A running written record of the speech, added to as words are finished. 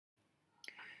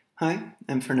Hi,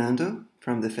 I'm Fernando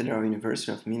from the Federal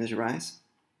University of Minas Gerais,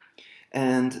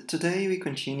 and today we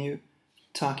continue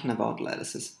talking about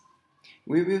lattices.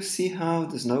 We will see how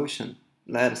this notion,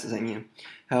 lattices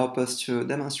help us to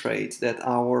demonstrate that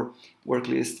our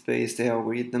worklist-based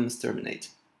algorithms terminate.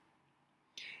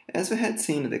 As we had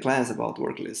seen in the class about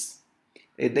worklists,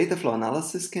 a data flow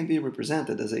analysis can be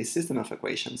represented as a system of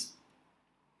equations,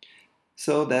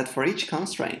 so that for each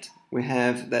constraint, we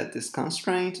have that this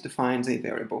constraint defines a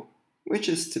variable, which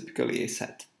is typically a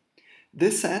set.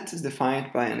 This set is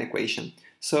defined by an equation,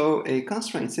 so a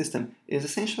constraint system is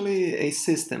essentially a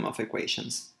system of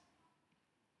equations.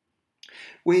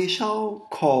 We shall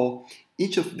call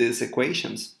each of these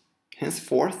equations,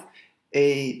 henceforth,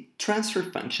 a transfer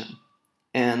function,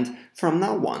 and from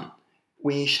now on,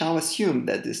 we shall assume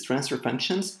that these transfer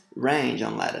functions range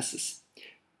on lattices.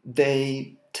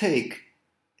 They take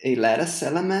a lattice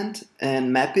element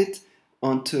and map it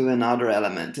onto another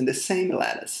element in the same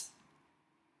lattice.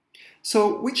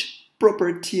 So which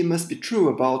property must be true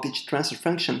about each transfer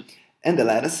function and the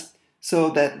lattice so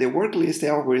that the worklist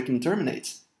algorithm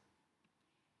terminates?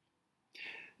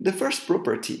 The first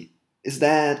property is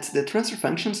that the transfer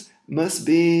functions must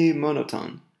be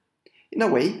monotone. In a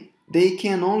way, they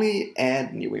can only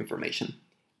add new information.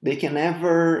 They can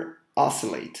never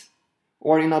oscillate.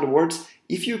 Or in other words,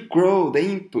 if you grow the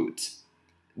input,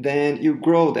 then you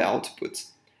grow the output.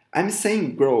 I'm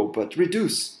saying grow, but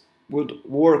reduce would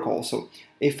work also.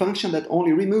 A function that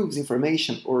only removes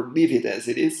information or leave it as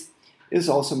it is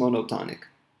also monotonic.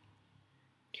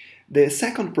 The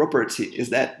second property is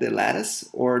that the lattice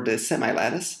or the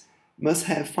semi-lattice must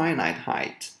have finite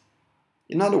height.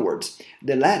 In other words,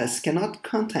 the lattice cannot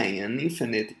contain an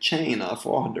infinite chain of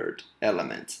ordered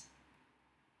elements.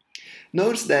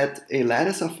 Notice that a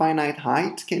lattice of finite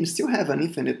height can still have an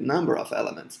infinite number of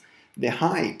elements. The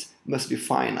height must be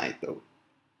finite, though.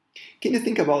 Can you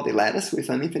think about a lattice with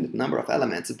an infinite number of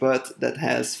elements, but that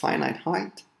has finite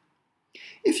height?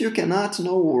 If you cannot,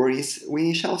 no worries,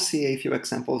 we shall see a few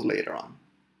examples later on.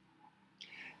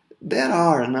 There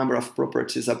are a number of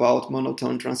properties about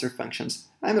monotone transfer functions.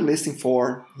 I'm listing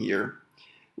 4 here.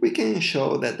 We can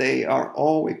show that they are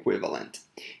all equivalent.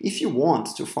 If you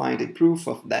want to find a proof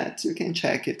of that, you can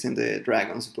check it in the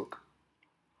Dragon's book.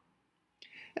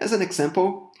 As an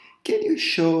example, can you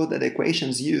show that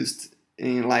equations used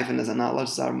in liveness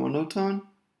analysis are monotone?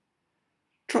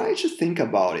 Try to think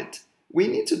about it. We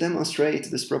need to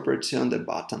demonstrate this property on the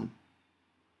bottom.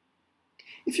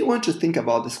 If you want to think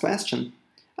about this question,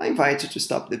 I invite you to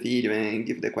stop the video and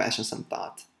give the question some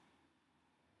thought.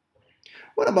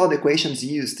 What about equations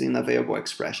used in available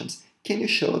expressions? Can you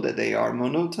show that they are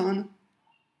monotone?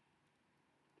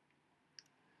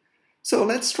 So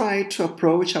let's try to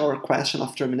approach our question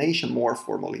of termination more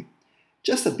formally.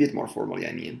 Just a bit more formally,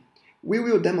 I mean. We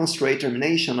will demonstrate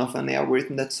termination of an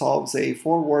algorithm that solves a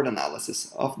forward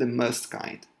analysis of the must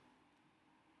kind.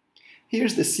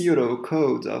 Here's the pseudo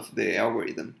code of the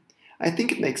algorithm. I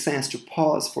think it makes sense to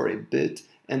pause for a bit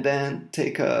and then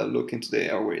take a look into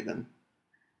the algorithm.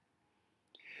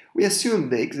 We assume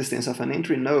the existence of an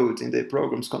entry node in the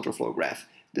program's control flow graph.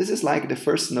 This is like the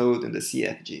first node in the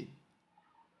CFG.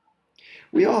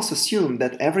 We also assume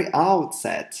that every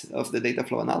outset of the data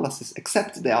flow analysis,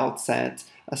 except the outset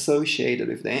associated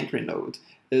with the entry node,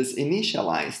 is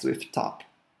initialized with top.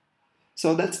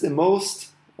 So that's the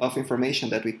most of information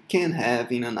that we can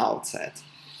have in an outset.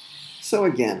 So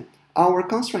again, our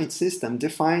constraint system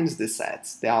defines the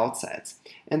sets, the outsets,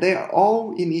 and they are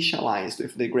all initialized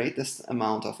with the greatest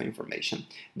amount of information.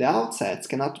 The outsets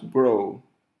cannot grow.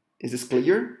 Is this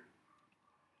clear?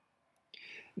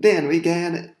 Then we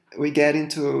get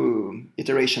into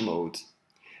iteration mode.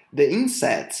 The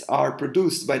insets are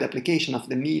produced by the application of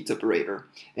the meet operator,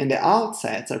 and the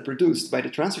outsets are produced by the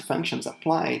transfer functions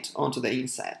applied onto the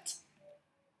inset.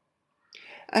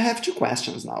 I have 2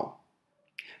 questions now.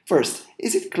 First,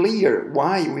 is it clear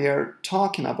why we are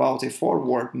talking about a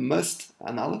forward must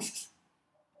analysis?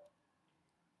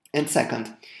 And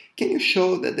second, can you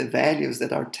show that the values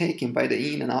that are taken by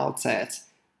the in and out sets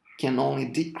can only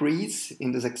decrease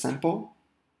in this example?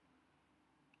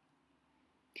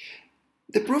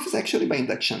 The proof is actually by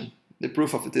induction, the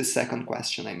proof of this second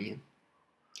question, I mean.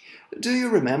 Do you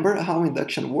remember how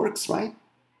induction works, right?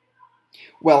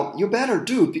 Well, you better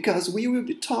do, because we will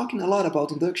be talking a lot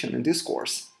about induction in this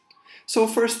course. So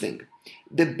first thing,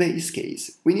 the base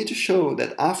case. We need to show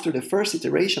that after the first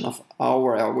iteration of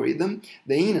our algorithm,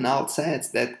 the in and out sets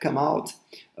that come out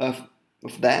of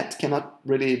that cannot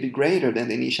really be greater than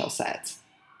the initial sets.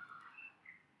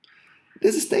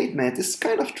 This statement is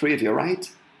kind of trivial, right?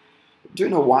 Do you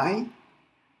know why?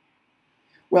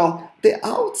 Well, the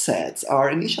outsets are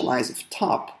initialized with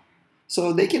top,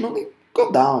 so they can only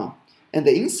go down, and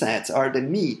the insets are the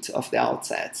meat of the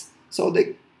outsets, so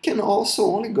they can also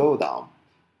only go down.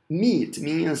 Meat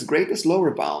means greatest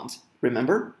lower bound,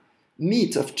 remember?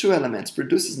 Meat of two elements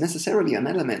produces necessarily an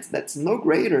element that's no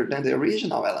greater than the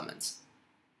original elements.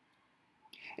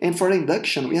 And for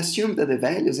induction, we assume that the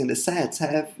values in the sets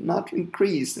have not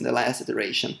increased in the last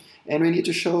iteration, and we need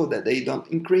to show that they don't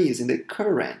increase in the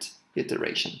current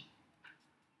iteration.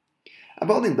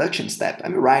 About the induction step,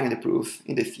 I'm writing the proof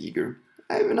in the figure.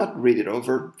 I will not read it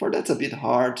over, for that's a bit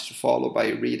hard to follow by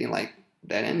reading like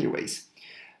that anyways.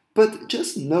 But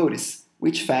just notice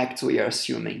which facts we are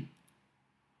assuming.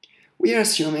 We are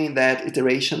assuming that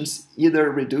iterations either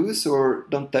reduce or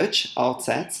don't touch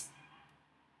outsets.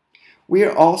 We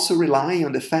are also relying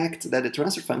on the fact that the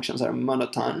transfer functions are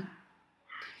monotone.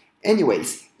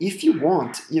 Anyways, if you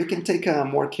want, you can take a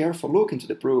more careful look into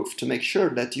the proof to make sure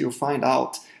that you find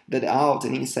out that the out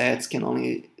and insets can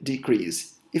only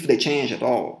decrease, if they change at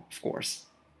all, of course.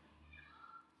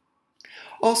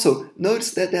 Also,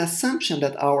 notice that the assumption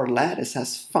that our lattice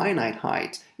has finite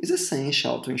height is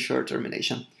essential to ensure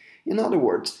termination. In other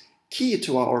words, key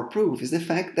to our proof is the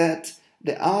fact that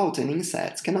the out and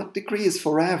insets cannot decrease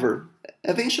forever.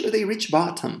 Eventually they reach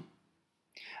bottom.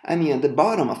 I mean, the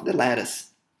bottom of the lattice.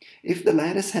 If the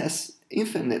lattice has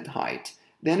infinite height,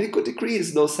 then we could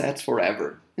decrease those sets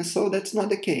forever, and so that's not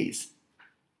the case.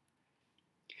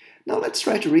 Now let's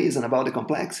try to reason about the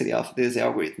complexity of this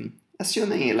algorithm,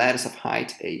 assuming a lattice of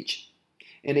height h,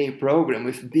 and a program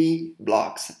with b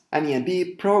blocks,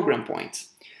 b program points.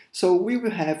 So we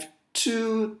will have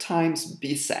 2 times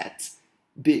b sets,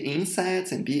 b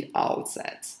insets and b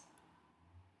outsets.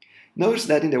 Notice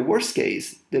that in the worst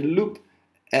case, the loop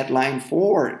at line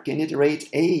 4 can iterate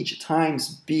h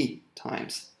times b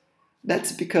times.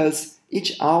 That's because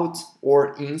each out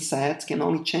or inset can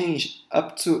only change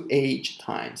up to h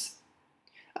times.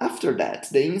 After that,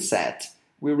 the inset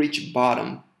will reach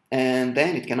bottom, and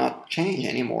then it cannot change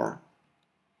anymore.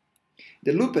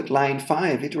 The loop at line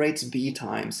 5 iterates b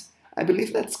times. I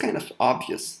believe that's kind of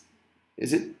obvious,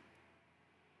 is it?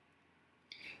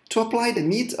 To apply the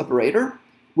meet operator,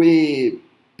 we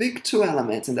pick 2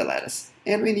 elements in the lattice,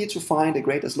 and we need to find the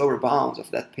greatest lower bounds of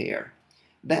that pair.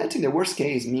 That, in the worst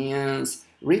case, means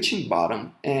reaching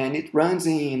bottom, and it runs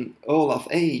in all of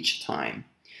h time.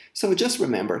 So just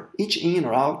remember, each in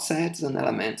or out set is an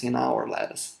element in our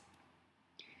lattice.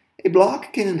 A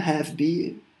block can have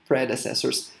b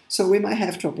predecessors, so we might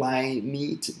have to apply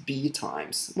meet b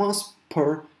times, once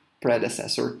per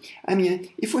predecessor.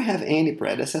 If we have any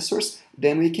predecessors,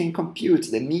 then we can compute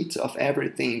the meet of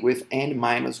everything with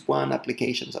n-1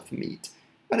 applications of meet.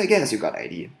 But I guess you got the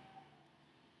idea.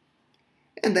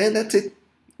 And then that's it.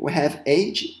 We have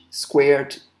h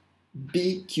squared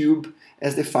b cubed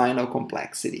as the final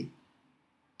complexity.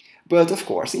 But of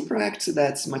course, in practice,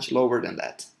 that's much lower than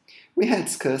that. We had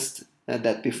discussed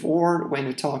that before when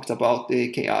we talked about the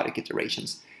chaotic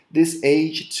iterations. This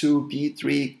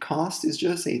h2b3 cost is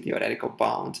just a theoretical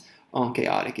bound on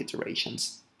chaotic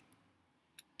iterations.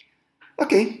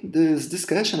 Okay, this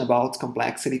discussion about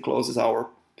complexity closes our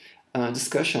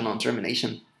discussion on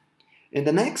termination. In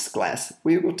the next class,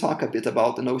 we will talk a bit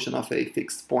about the notion of a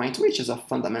fixed point, which is of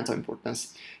fundamental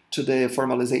importance to the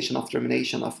formalization of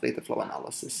termination of data flow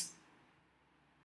analysis.